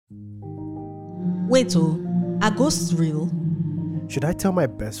Wait, are ghosts real? Should I tell my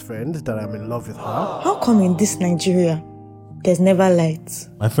best friend that I'm in love with her? How come in this Nigeria, there's never light?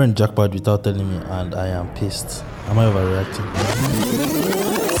 My friend jackpot without telling me and I am pissed. Am I overreacting?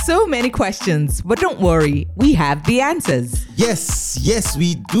 So many questions, but don't worry, we have the answers. Yes,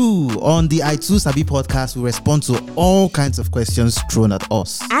 we do. On the I Too Sabi podcast, we respond to all kinds of questions thrown at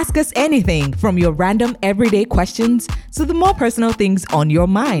us. Ask us anything from your random everyday questions to the more personal things on your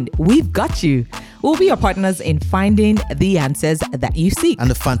mind. We've got you. We'll be your partners in finding the answers that you seek. And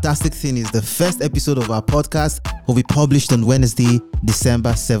the fantastic thing is the first episode of our podcast will be published on Wednesday,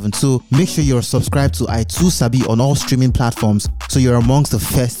 December 7th. So make sure you're subscribed to I Too Sabi on all streaming platforms so you're amongst the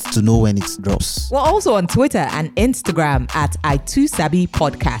first to know when it drops. We're also on Twitter and Instagram at I Too Sabi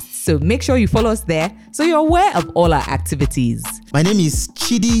Podcast. So make sure you follow us there so you're aware of all our activities. My name is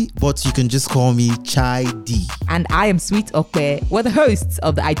Chidi, but you can just call me Chai D. And I am Sweet Okpe. We're the hosts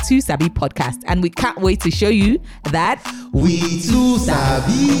of the I Too Sabi podcast, and we can't wait to show you that we too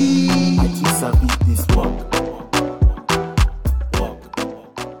sabi. I Too Sabi.